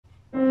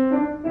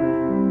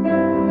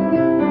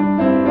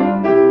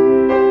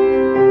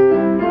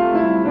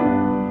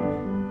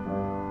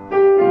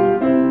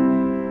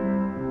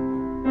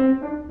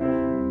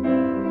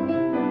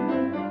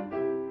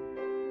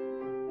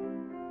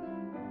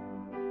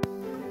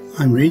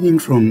I'm reading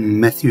from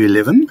Matthew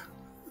 11,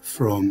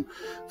 from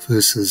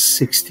verses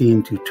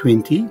 16 to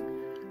 20,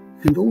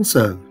 and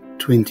also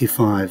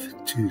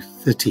 25 to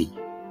 30.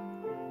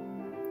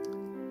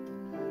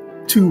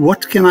 To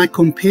what can I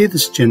compare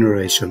this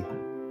generation?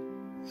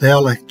 They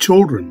are like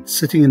children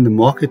sitting in the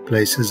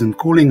marketplaces and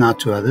calling out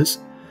to others,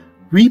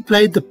 "We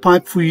played the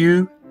pipe for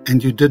you,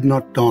 and you did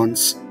not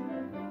dance.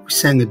 We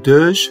sang a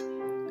dirge,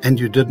 and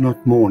you did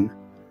not mourn.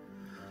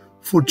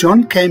 For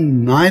John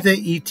came neither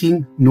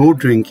eating nor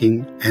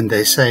drinking, and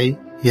they say,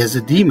 he has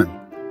a demon.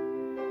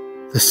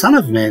 The Son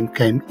of Man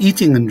came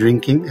eating and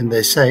drinking, and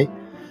they say,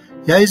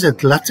 he is a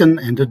glutton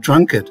and a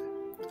drunkard,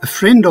 a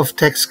friend of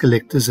tax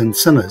collectors and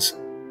sinners.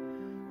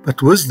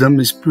 But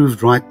wisdom is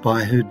proved right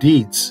by her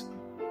deeds.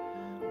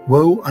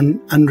 Woe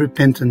on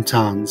unrepentant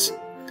towns."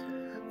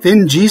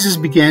 Then Jesus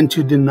began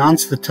to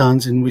denounce the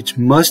towns in which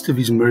most of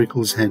his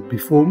miracles had been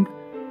performed,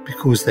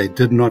 because they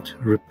did not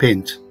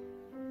repent.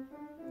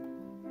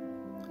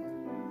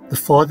 The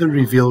Father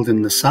revealed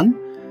in the Son.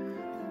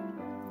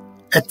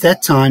 At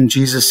that time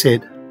Jesus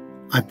said,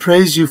 "I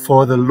praise you,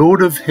 Father,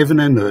 Lord of heaven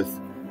and earth,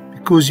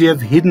 because you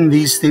have hidden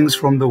these things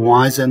from the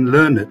wise and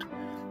learned,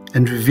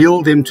 and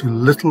revealed them to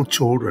little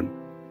children.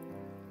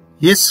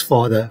 Yes,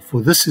 Father,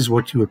 for this is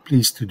what you were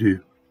pleased to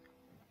do.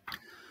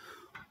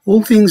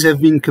 All things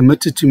have been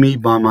committed to me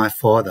by my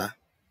Father.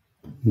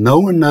 No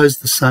one knows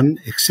the Son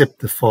except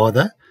the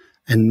Father,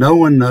 and no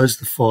one knows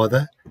the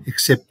Father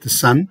except the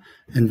Son,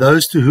 and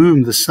those to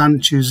whom the Son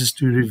chooses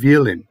to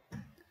reveal him.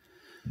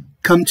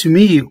 Come to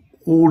me,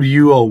 all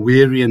you are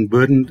weary and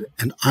burdened,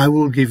 and I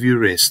will give you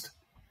rest.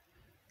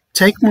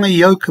 Take my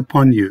yoke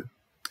upon you,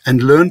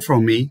 and learn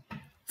from me,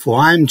 for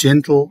I am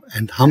gentle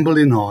and humble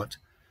in heart,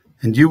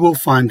 and you will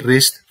find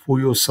rest for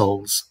your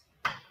souls.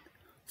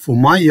 For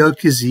my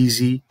yoke is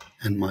easy,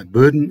 and my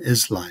burden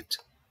is light."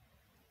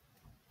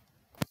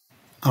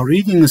 Our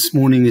reading this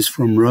morning is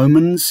from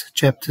Romans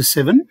chapter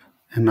 7,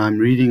 and I'm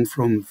reading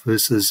from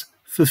verses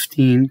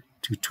 15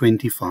 to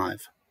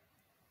 25.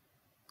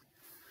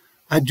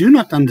 I do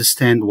not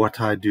understand what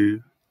I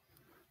do,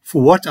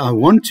 for what I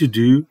want to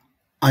do,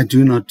 I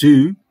do not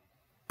do,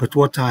 but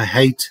what I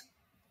hate,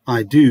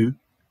 I do.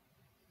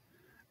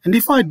 And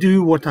if I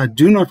do what I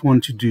do not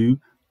want to do,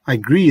 I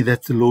agree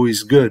that the law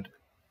is good.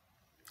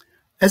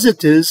 As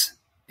it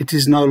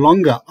is no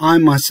longer I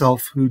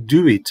myself who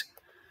do it,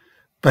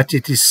 but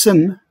it is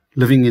sin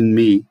living in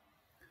me.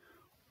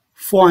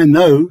 For I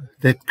know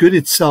that good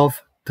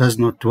itself does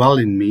not dwell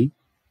in me,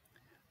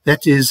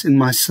 that is, in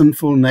my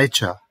sinful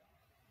nature.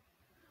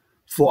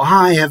 For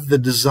I have the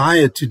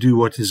desire to do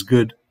what is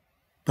good,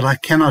 but I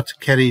cannot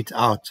carry it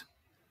out.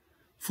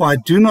 For I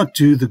do not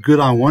do the good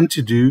I want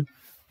to do,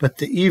 but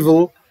the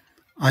evil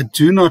I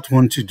do not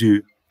want to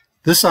do,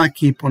 this I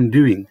keep on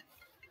doing.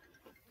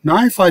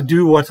 Now if I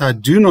do what I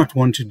do not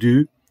want to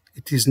do,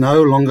 it is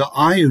no longer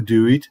I who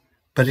do it,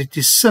 but it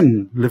is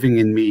sin living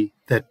in me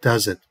that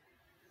does it.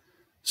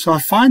 So I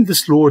find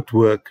this law at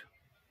work.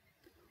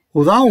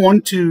 Although I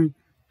want to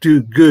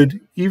do good,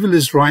 evil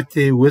is right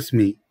there with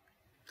me.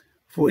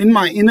 For in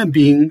my inner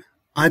being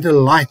I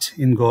delight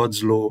in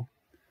God's law,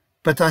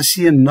 but I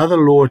see another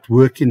law at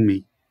work in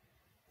me,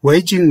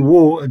 waging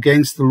war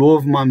against the law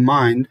of my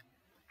mind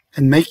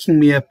and making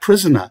me a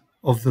prisoner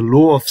of the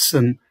law of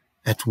sin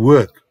at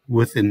work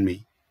within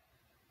me.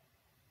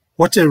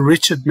 What a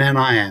wretched man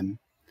I am!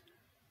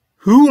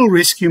 Who will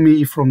rescue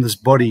me from this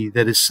body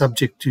that is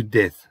subject to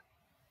death?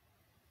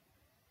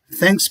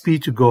 Thanks be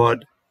to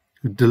God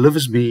who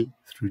delivers me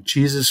through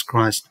Jesus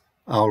Christ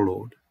our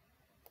Lord.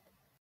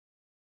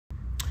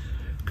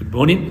 Good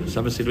morning,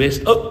 Somerset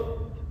West.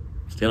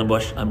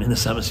 Stellenbosch. I'm in the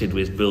Somerset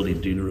West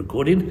building doing a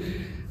recording.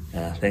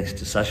 Thanks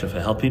to Sasha for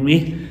helping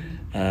me.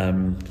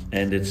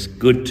 And it's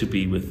good to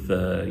be with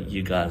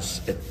you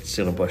guys at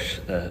Stellenbosch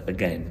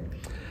again.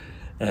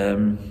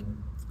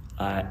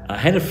 I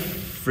had a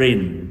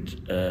friend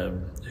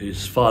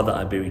whose father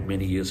I buried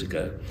many years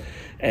ago,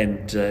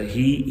 and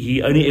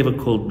he only ever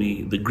called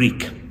me the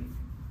Greek,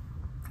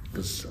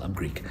 because I'm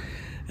Greek.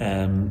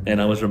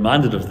 And I was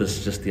reminded of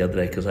this just the other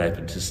day because I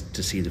happened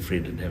to see the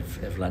friend and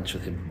have lunch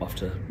with him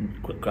after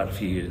quite a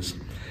few years.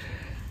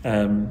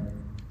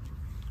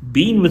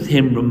 Being with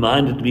him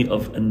reminded me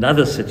of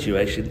another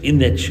situation in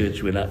that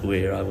church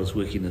where I was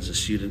working as a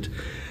student,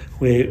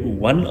 where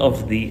one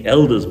of the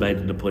elders made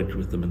an appointment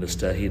with the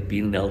minister. He had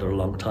been an elder a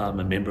long time,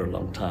 a member a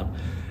long time,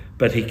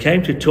 but he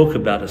came to talk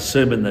about a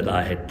sermon that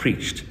I had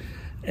preached,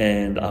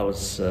 and I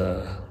was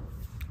a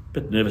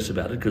bit nervous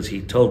about it because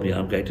he told me,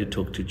 "I'm going to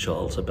talk to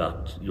Charles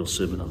about your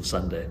sermon on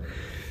Sunday."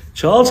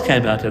 Charles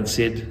came out and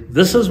said,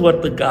 "This is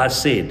what the guy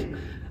said.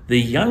 The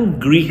young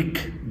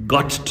Greek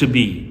got to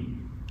be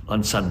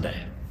on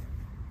Sunday."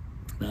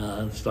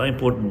 Now, it's not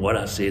important what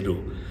I said or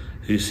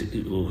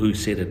who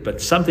said it, but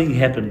something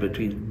happened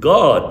between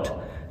God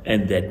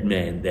and that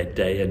man that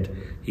day, and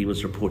he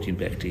was reporting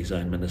back to his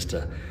own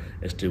minister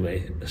as to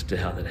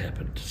how that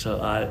happened. So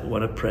I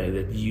want to pray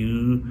that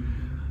you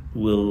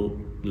will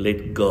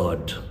let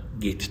God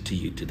get to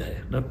you today.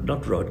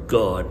 Not Rod,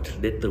 God.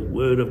 Let the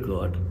word of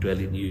God dwell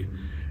in you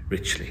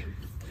richly.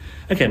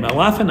 Okay, my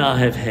wife and I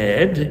have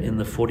had, in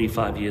the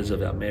 45 years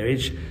of our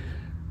marriage,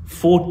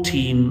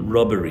 14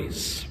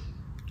 robberies.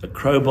 A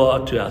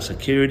crowbar to our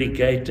security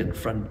gate and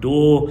front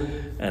door,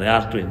 and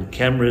out went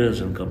cameras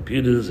and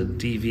computers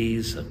and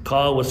TVs. A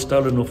car was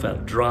stolen off our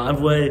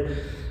driveway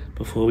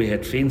before we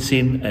had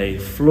fencing. A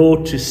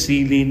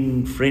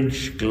floor-to-ceiling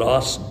French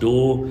glass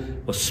door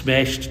was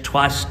smashed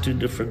twice, 2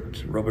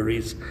 different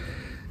robberies,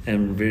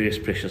 and various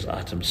precious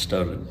items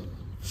stolen.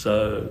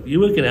 So you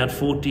work it out,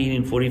 14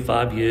 in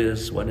 45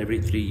 years, 1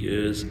 every 3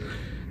 years.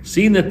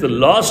 Seeing that the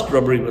last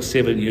robbery was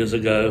 7 years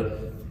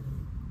ago,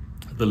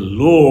 the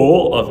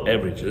law of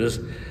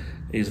averages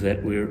is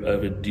that we're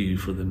overdue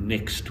for the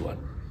next one.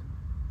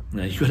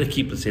 Now, you've got to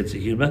keep a sense of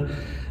humor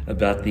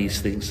about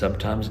these things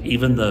sometimes,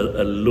 even though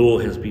a law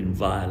has been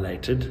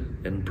violated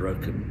and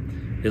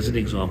broken. Here's an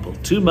example.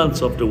 2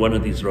 months after one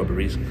of these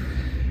robberies,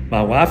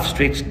 my wife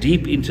stretched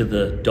deep into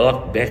the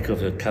dark back of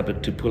her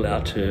cupboard to pull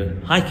out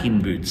her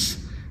hiking boots.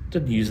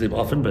 Didn't use them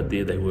often, but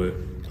there they were.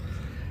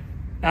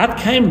 Out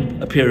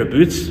came a pair of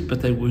boots,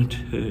 but they weren't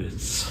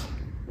hers.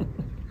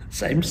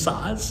 Same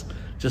size,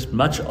 just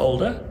much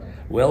older,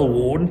 well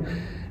worn,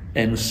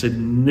 and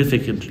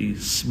significantly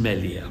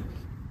smellier.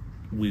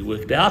 We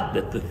worked out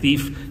that the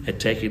thief had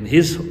taken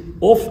his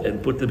off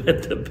and put them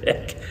at the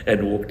back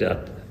and walked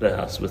out the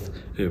house with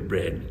her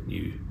brand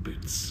new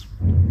boots.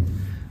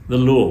 The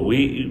law.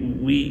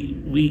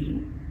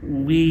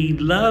 We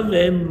love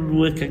and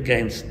work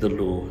against the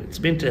law. It's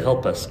meant to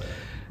help us,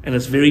 and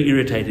it's very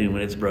irritating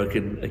when it's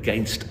broken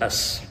against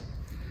us.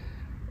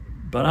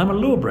 But I'm a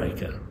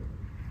lawbreaker.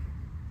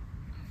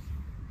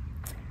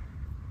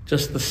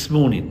 Just this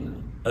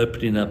morning,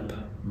 opening up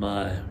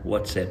my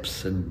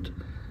WhatsApps and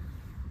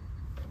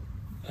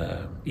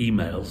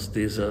emails,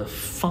 there's a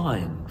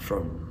fine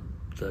from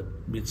the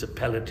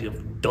municipality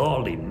of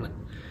Darling.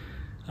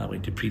 I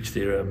went to preach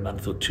there a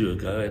month or 2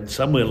 ago, and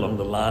somewhere along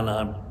the line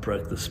I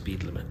broke the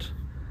speed limit.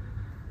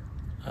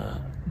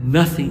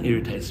 Nothing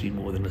irritates me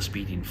more than a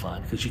speeding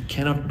fine, because you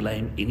cannot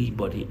blame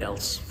anybody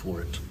else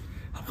for it.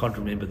 I can't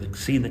remember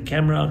seeing the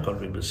camera, I can't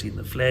remember seeing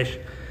the flash,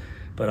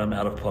 but I'm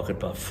out of pocket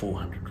by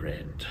 400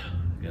 Rand,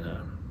 you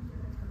know.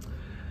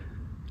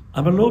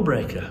 I'm a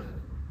lawbreaker.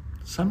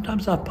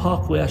 Sometimes I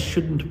park where I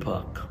shouldn't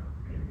park.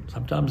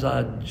 Sometimes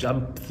I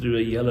jump through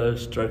a yellow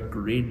stroke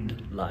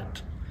red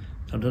light.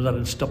 Sometimes I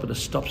don't stop at a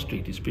stop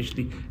street,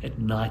 especially at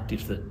night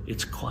if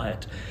it's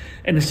quiet.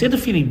 And instead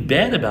of feeling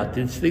bad about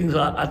these things,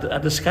 I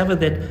discover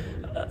that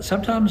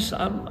sometimes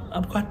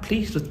I'm quite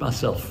pleased with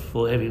myself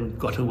for having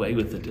got away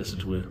with it, as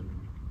it were.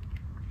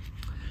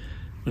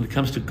 When it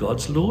comes to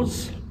God's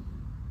laws,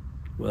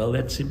 well,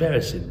 that's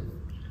embarrassing.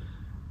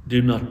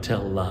 Do not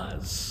tell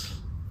lies.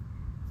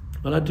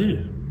 Well, I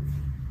do.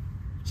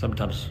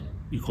 Sometimes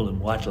you call them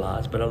white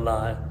lies, but a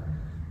lie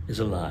is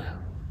a lie.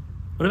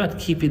 What about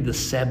keeping the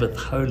Sabbath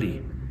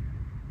holy?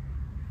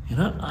 You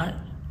know,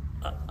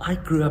 I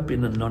grew up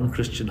in a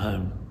non-Christian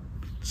home.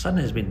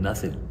 Sundays meant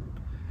nothing.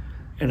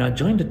 And I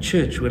joined a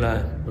church when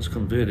I was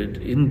converted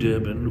in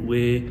Durban,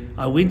 where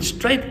I went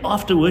straight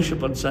after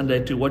worship on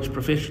Sunday to watch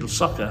professional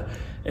soccer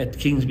at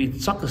Kingsmead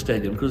Soccer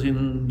Stadium, because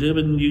in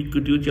Durban you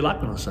could do what you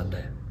like on a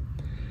Sunday.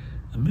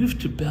 I moved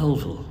to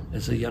Belleville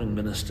as a young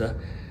minister,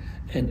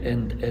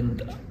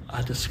 and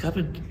I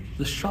discovered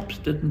the shops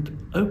didn't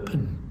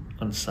open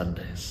on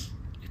Sundays.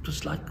 It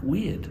was like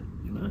weird,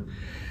 you know.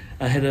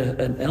 I had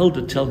an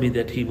elder tell me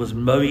that he was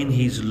mowing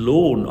his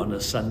lawn on a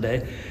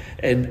Sunday,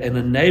 and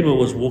a neighbor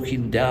was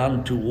walking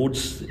down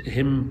towards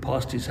him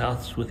past his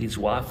house with his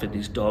wife and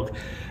his dog,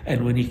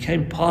 and when he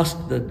came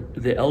past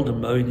the elder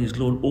mowing his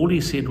lawn, all he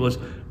said was,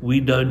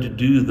 "We don't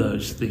do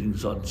those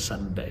things on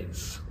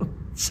Sundays."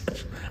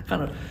 Such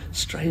kind of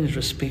strange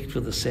respect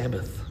for the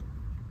Sabbath.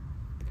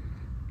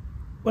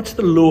 What's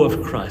the law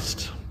of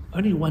Christ?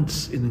 Only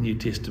once in the New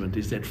Testament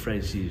is that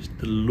phrase used,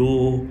 the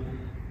law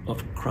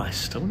of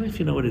Christ. I wonder if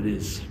you know what it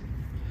is.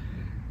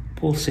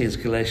 Paul says,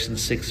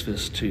 Galatians 6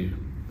 verse 2,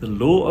 the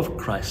law of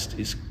Christ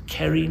is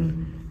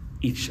carrying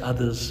each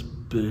other's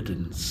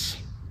burdens.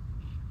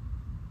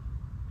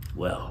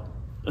 Well,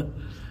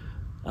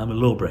 I'm a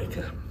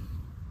lawbreaker.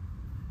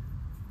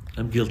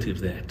 I'm guilty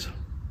of that.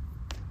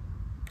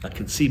 I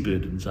can see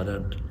burdens. I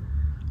don't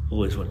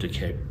always want to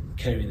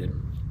carry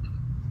them.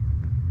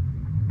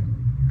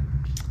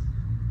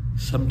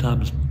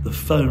 Sometimes the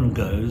phone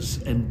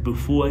goes, and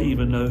before I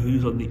even know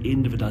who's on the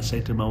end of it, I say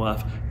to my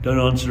wife, "Don't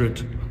answer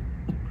it.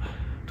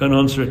 Don't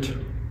answer it.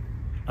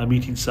 I'm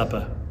eating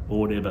supper," or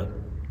whatever.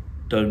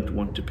 Don't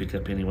want to pick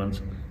up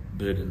anyone's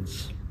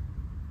burdens.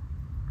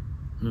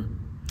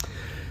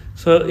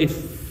 So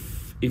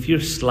if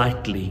you're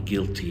slightly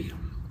guilty,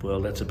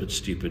 well, that's a bit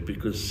stupid,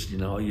 because, you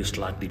know, are you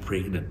slightly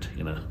pregnant,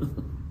 you know?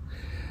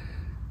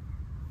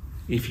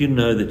 If you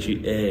know that you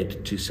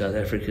add to South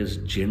Africa's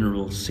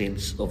general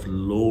sense of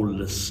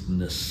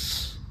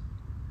lawlessness,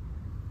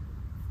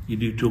 you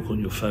do talk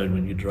on your phone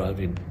when you drive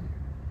in,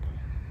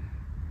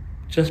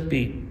 just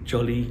be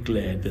jolly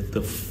glad that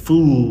the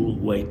full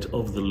weight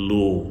of the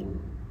law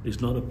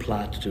is not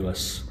applied to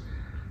us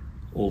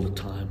all the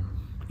time,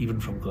 even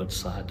from God's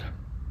side.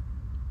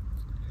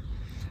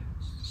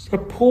 So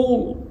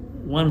Paul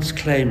once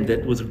claimed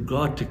that with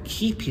regard to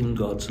keeping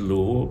God's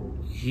law,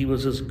 he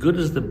was as good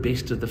as the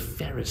best of the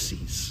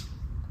Pharisees.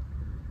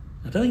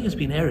 I don't think he's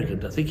been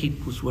arrogant. I think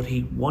it was what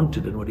he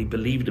wanted and what he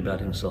believed about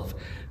himself,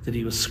 that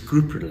he was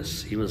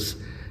scrupulous, he was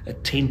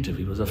attentive,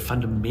 he was a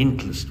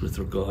fundamentalist with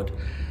regard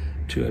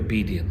to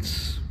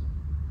obedience.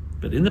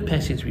 But in the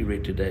passage we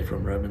read today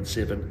from Romans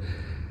 7,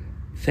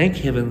 thank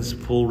heavens,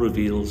 Paul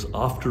reveals,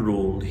 after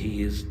all,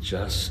 he is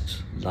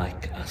just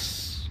like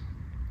us.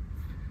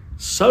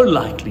 So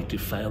likely to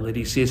fail that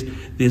he says,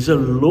 there's a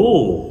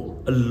law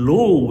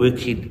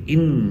working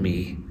in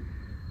me.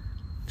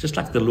 Just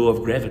like the law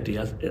of gravity,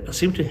 I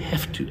seem to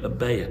have to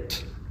obey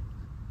it.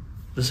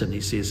 Listen,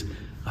 he says,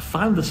 I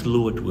find this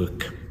law at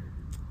work.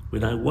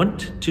 When I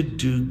want to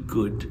do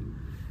good,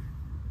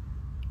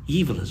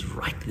 evil is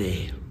right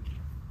there.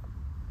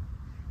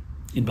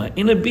 In my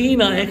inner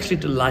being, I actually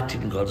delight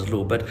in God's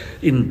law, but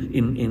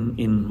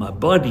in my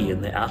body,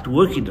 in the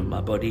outworking of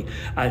my body,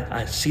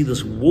 I see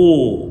this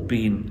war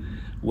being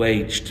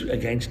waged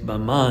against my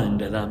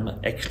mind, and I'm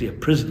actually a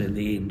prisoner in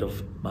the end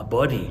of my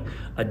body.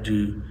 I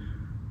do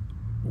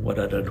what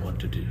I don't want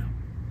to do.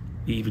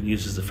 He even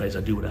uses the phrase,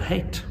 I do what I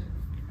hate.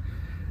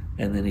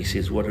 And then he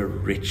says, what a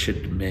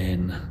wretched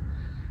man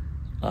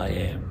I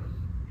am.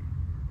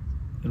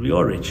 And we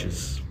are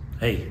wretches.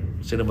 Hey,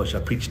 Stellenbosch, I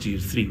preached to you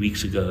 3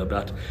 weeks ago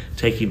about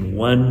taking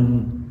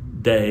one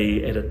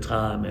day at a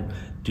time and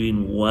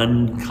doing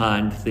one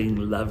kind thing,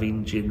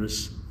 loving,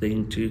 generous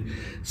thing to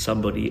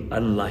somebody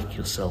unlike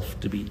yourself,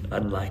 to be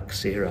unlike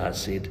Sarah, I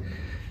said,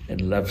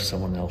 and love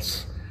someone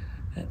else.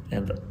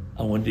 And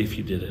I wonder if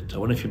you did it. I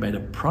wonder if you made a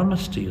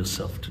promise to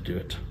yourself to do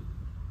it.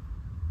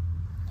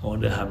 I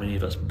wonder how many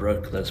of us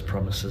broke those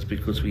promises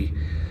because we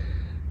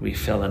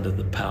fell under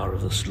the power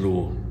of this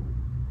law.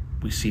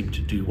 We seem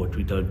to do what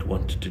we don't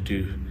want to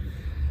do,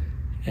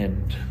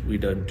 and we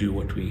don't do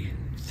what we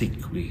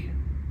think we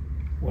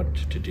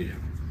want to do.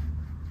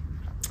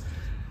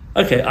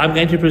 Okay, I'm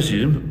going to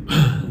presume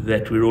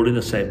that we're all in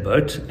the same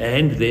boat,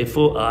 and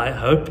therefore I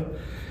hope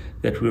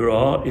that we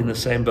are in the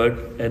same boat,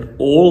 and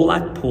all,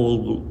 like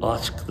Paul, will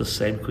ask the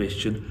same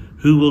question: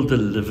 who will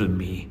deliver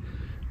me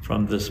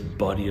from this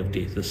body of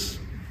death, this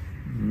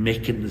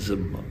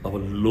mechanism of a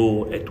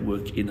law at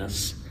work in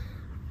us?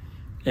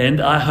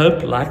 And I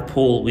hope, like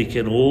Paul, we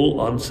can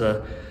all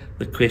answer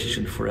the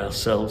question for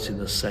ourselves in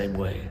the same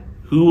way.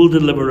 Who will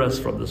deliver us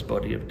from this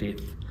body of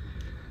death,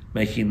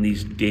 making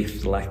these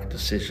death-like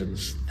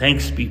decisions?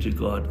 Thanks be to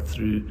God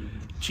through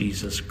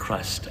Jesus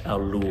Christ our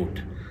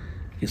Lord,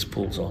 is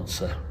Paul's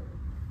answer.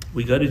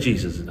 We go to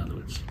Jesus, in other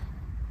words.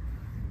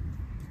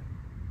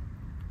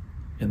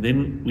 And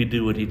then we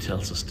do what he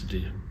tells us to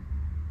do,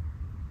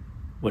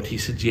 what he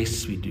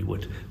suggests we do,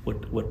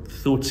 what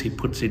thoughts he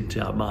puts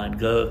into our mind.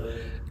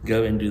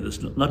 Go and do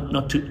this,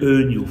 not to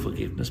earn your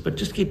forgiveness, but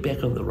just get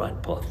back on the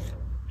right path.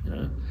 You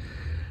know,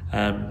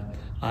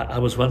 I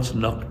was once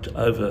knocked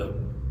over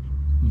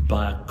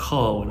by a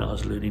car when I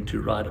was learning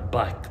to ride a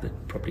bike.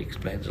 That probably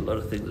explains a lot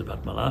of things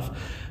about my life.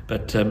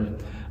 But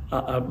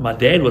my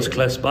dad was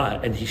close by,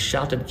 and he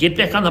shouted, "Get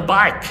back on the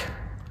bike!"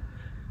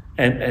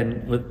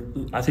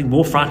 And I think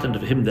more frightened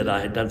of him that I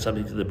had done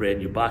something to the brand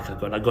new bike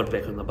I got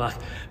back on the bike.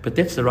 But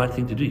that's the right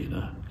thing to do, you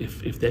know.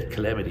 If that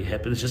calamity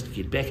happens, just to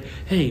get back.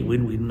 Hey,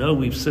 when we know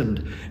we've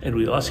sinned and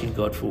we're asking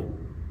God for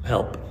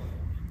help,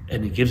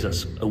 and he gives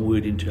us a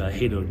word into our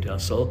head or into our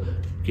soul,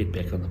 get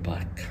back on the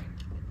bike.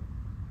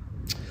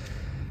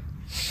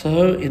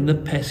 So in the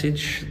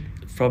passage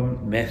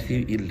from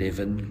Matthew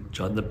 11,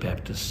 John the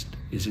Baptist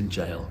is in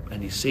jail,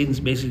 and he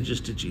sends messages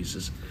to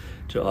Jesus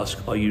to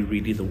ask, are you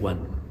really the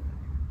one?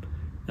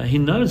 Now he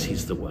knows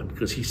he's the one,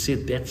 because he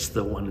said that's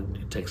the one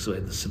who takes away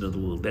the sin of the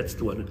world. That's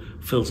the one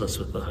who fills us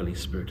with the Holy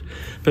Spirit.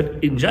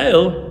 But in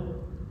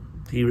jail,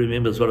 he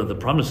remembers one of the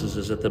promises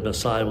is that the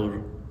Messiah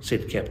will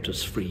set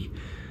captives free.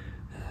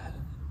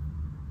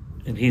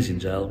 And he's in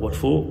jail. What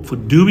for? For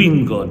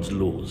doing God's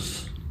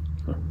laws.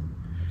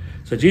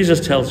 So Jesus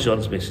tells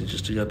John's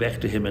messengers to go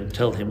back to him and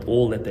tell him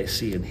all that they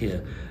see and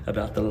hear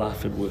about the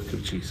life and work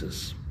of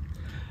Jesus.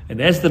 And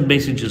as the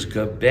messengers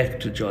go back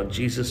to John,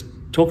 Jesus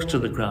talks to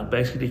the crowd,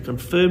 basically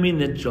confirming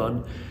that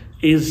John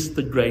is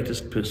the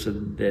greatest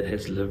person that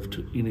has lived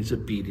in his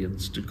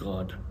obedience to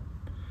God.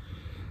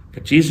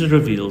 But Jesus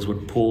reveals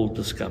what Paul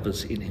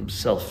discovers in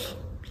himself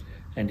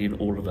and in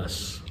all of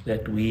us,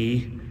 that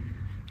we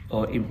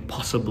are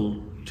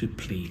impossible to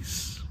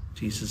please.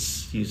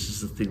 Jesus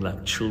uses the thing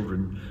like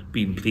children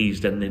being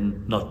pleased and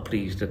then not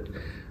pleased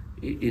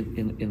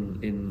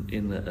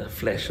in a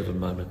flash of a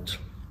moment.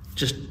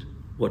 Just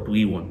what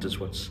we want is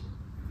what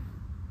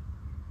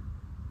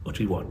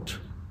we want.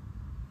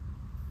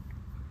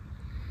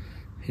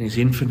 In his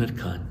infinite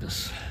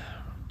kindness,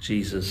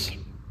 Jesus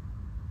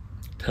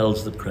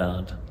tells the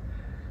crowd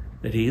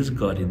that he is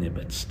God in their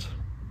midst.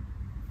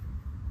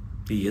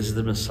 He is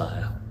the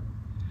Messiah.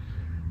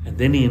 And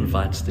then he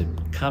invites them,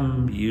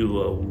 come, you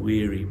who are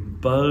weary,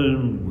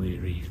 bone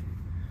weary,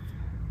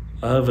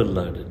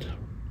 overloaded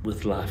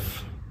with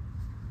life.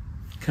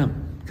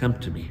 Come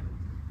to me.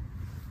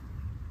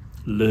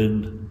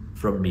 Learn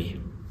from me.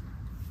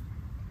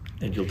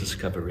 and you'll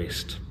discover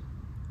rest.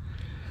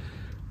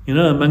 You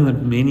know, among the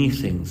many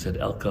things that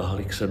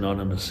Alcoholics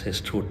Anonymous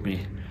has taught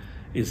me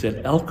is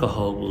that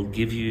alcohol will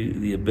give you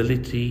the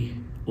ability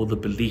or the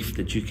belief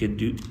that you can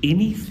do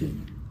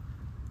anything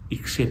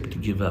except to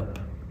give up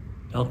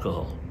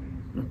alcohol.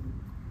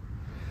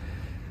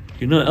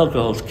 You know,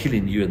 alcohol's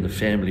killing you and the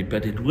family,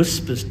 but it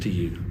whispers to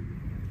you,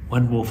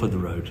 one more for the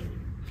road.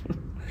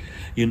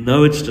 You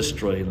know it's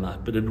destroying life,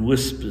 but it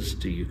whispers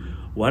to you,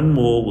 one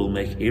more will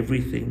make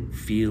everything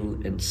feel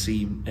and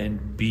seem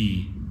and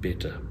be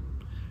better.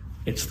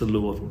 It's the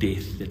law of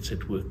death that's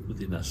at work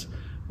within us.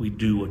 We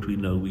do what we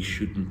know we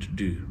shouldn't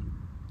do.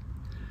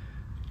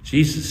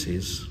 Jesus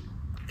says,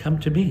 come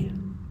to me.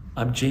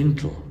 I'm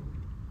gentle.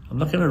 I'm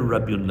not going to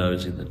rub your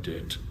nose in the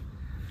dirt.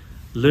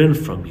 Learn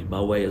from me.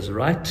 My way is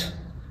right.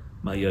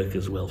 My yoke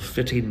is well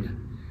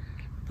fitting.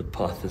 The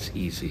path is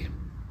easy.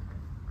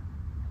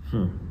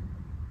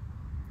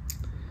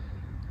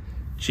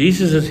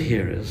 Jesus'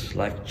 hearers,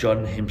 like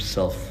John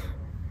himself,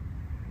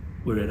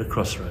 were at a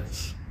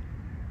crossroads.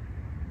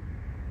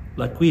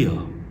 Like we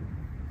are,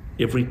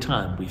 every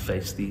time we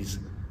face these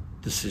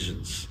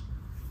decisions.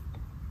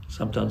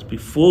 Sometimes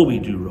before we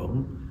do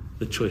wrong,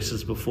 the choice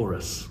is before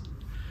us.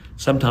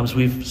 Sometimes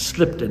we've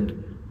slipped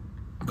and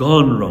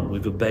gone wrong,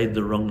 we've obeyed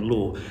the wrong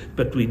law,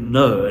 but we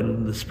know,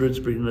 and the Spirit's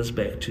bringing us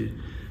back to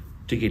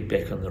get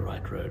back on the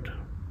right road.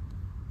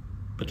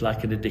 But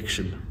like an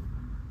addiction,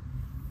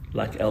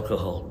 like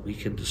alcohol, we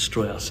can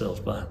destroy ourselves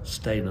by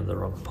staying on the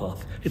wrong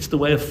path. It's the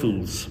way of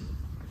fools.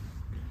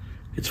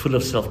 It's full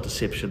of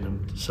self-deception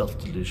and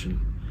self-delusion.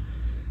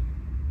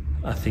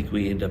 I think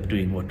we end up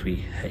doing what we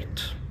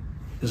hate.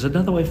 There's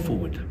another way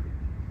forward.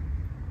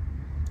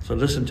 So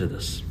listen to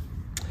this.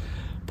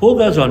 Paul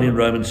goes on in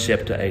Romans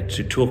chapter 8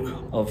 to talk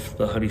of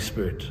the Holy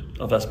Spirit,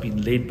 of us being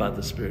led by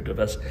the Spirit, of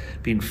us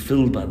being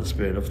filled by the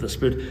Spirit, of the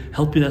Spirit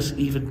helping us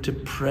even to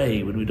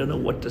pray. When we don't know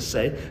what to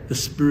say, the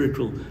Spirit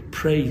will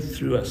pray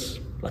through us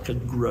like a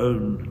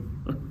groan.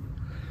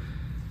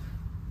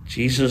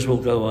 Jesus will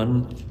go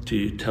on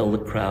to tell the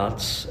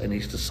crowds and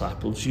his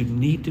disciples, you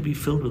need to be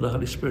filled with the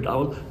Holy Spirit. I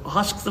will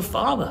ask the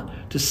Father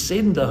to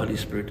send the Holy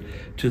Spirit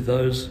to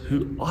those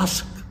who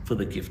ask for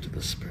the gift of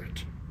the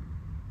Spirit.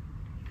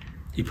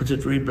 He puts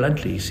it very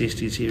bluntly. He says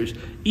to his hearers,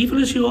 even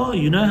as you are,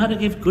 you know how to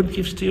give good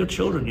gifts to your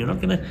children. You're not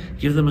going to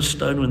give them a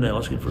stone when they're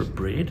asking for a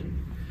bread.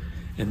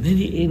 And then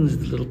he ends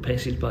the little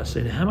passage by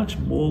saying, how much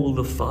more will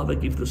the Father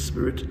give the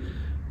Spirit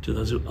to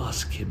those who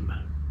ask him?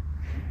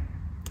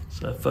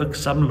 So,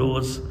 folks, some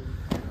laws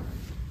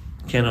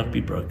cannot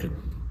be broken,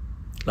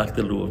 like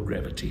the law of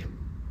gravity.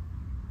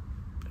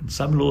 And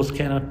some laws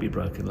cannot be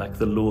broken, like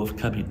the law of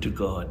coming to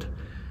God.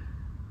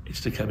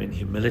 It's to come in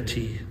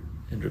humility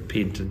and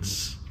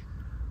repentance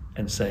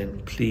and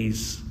saying,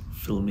 please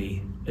fill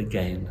me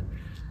again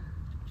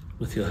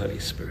with your Holy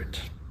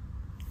Spirit.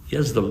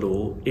 Here's the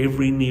law.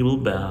 Every knee will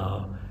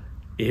bow,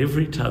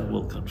 every tongue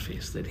will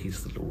confess that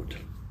he's the Lord.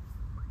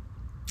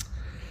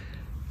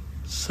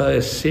 So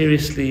as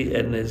seriously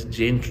and as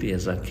gently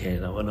as I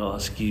can, I want to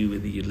ask you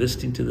whether you're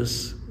listening to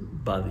this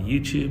by the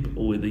YouTube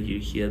or whether you're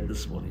here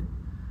this morning.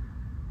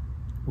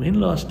 When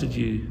last did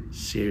you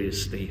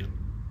seriously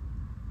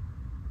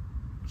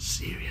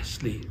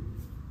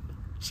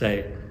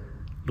say,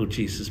 Lord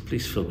Jesus,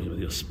 please fill me with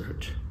your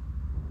Spirit?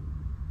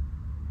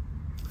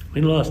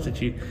 When last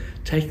did you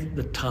take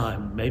the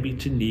time maybe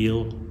to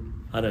kneel?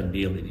 I don't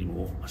kneel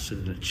anymore. I sit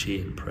in a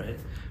chair and pray.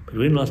 But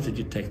when last did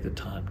you take the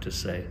time to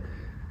say,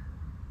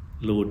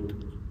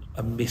 Lord,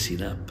 I'm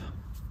messing up.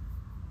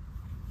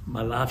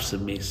 My life's a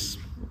mess.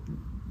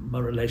 My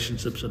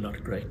relationships are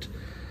not great.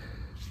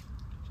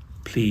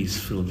 Please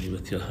fill me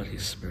with your Holy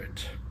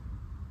Spirit.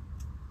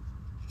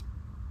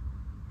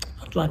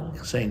 Not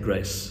like saying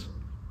grace.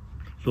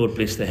 Lord,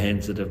 bless the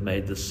hands that have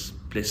made this.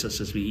 Bless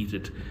us as we eat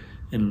it.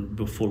 And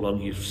before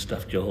long you've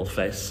stuffed your whole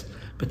face.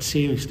 But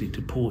seriously,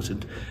 to pause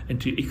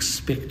and to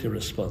expect a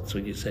response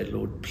when you say,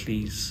 Lord,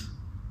 please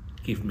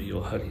give me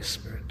your Holy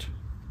Spirit.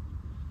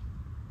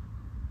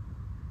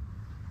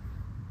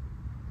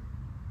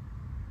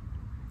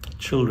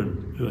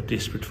 Children who are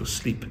desperate for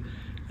sleep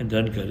and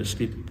don't go to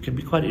sleep can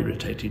be quite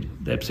irritating.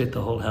 They upset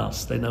the whole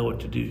house. They know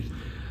what to do,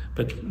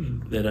 but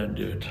they don't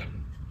do it.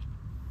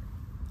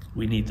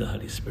 We need the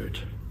Holy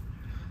Spirit.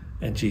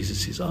 And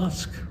Jesus says,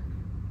 ask.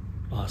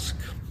 Ask.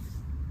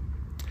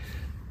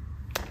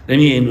 Let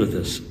me end with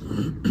this.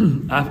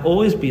 I've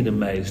always been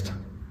amazed,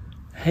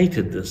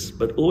 hated this,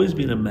 but always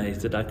been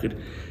amazed that I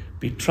could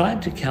be trying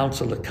to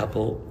counsel a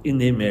couple in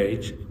their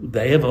marriage.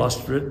 They have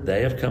asked for it.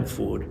 They have come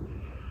forward.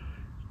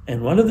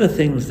 And one of the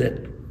things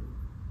that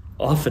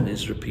often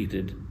is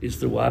repeated is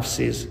the wife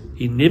says,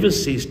 he never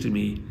says to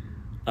me,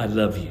 I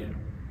love you.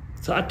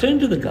 So I turn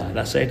to the guy and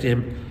I say to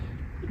him,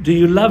 do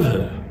you love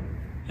her?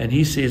 And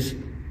he says,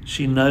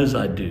 she knows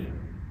I do.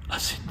 I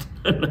said,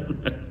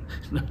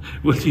 no.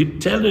 Will you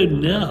tell her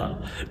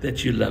now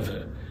that you love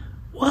her?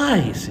 Why?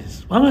 He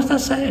says, why must I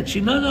say it?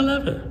 She knows I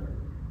love her.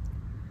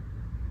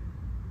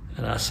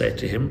 And I say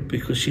to him,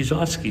 because she's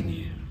asking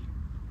you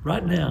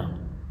right now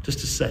just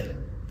to say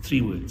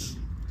 3 words.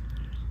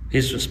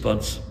 His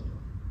response,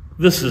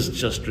 This is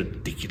just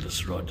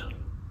ridiculous, Rod.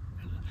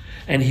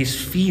 And he's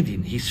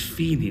feeding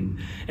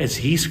as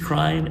he's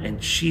crying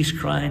and she's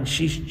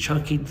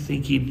choking,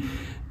 thinking,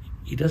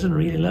 he doesn't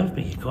really love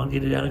me. He can't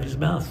get it out of his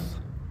mouth.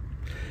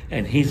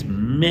 And he's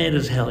mad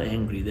as hell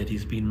angry that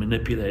he's been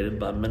manipulated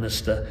by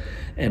minister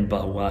and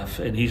by wife,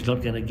 and he's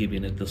not going to give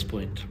in at this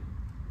point.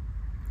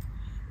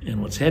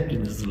 And what's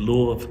happening is the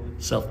law of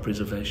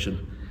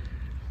self-preservation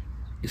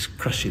is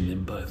crushing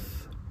them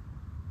both.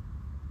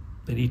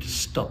 They need to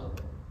stop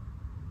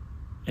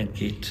and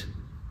get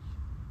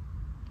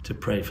to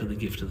pray for the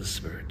gift of the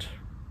Spirit.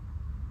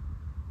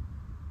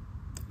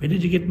 When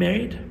did you get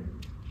married?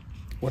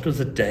 What was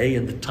the day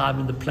and the time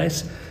and the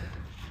place?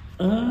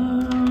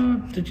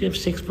 Did you have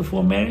sex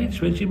before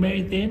marriage? Weren't you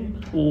married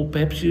then? Or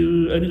perhaps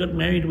you only got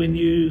married when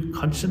you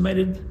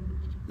consummated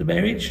the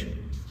marriage?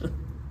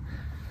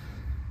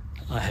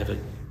 I have a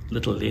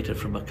little letter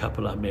from a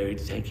couple I married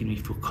thanking me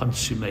for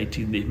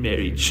consummating their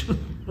marriage.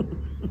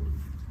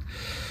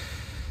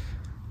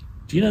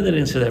 Do you know that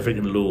in South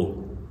African law,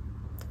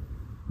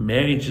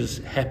 marriages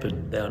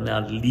happen, they are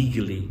now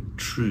legally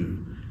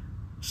true,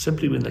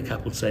 simply when the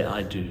couple say,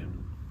 I do.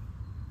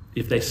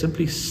 If they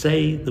simply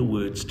say the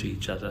words to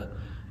each other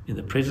in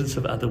the presence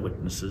of other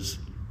witnesses,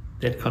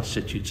 that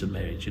constitutes a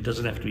marriage. It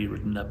doesn't have to be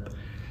written up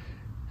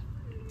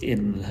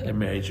in a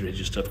marriage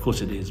register. Of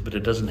course it is, but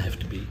it doesn't have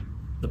to be.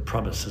 The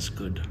promise is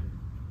good.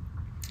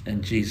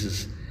 And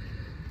Jesus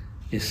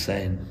is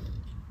saying,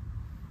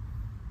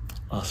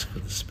 ask for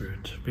the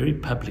Spirit. Very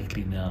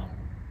publicly now.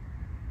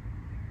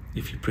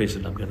 If you're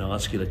present, I'm going to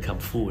ask you to come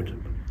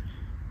forward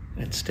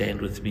and stand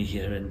with me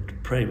here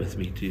and pray with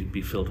me to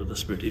be filled with the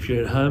Spirit. If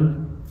you're at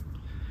home,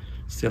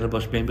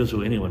 Stellenbosch members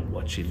or anyone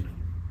watching,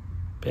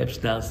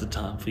 perhaps now's the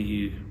time for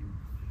you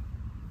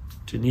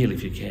to kneel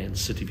if you can,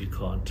 sit if you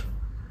can't,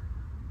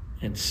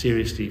 and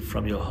seriously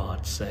from your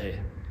heart say,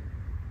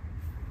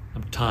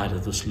 I'm tired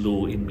of this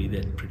law in me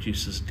that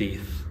produces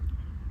death.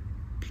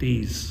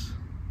 Please,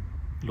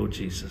 Lord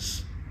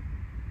Jesus,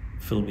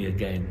 fill me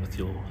again with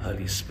your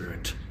Holy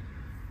Spirit,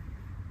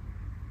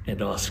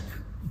 and ask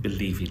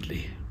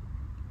believingly.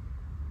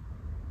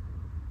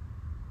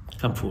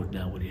 Come forward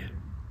now, will you?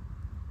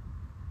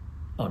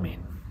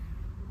 Amen.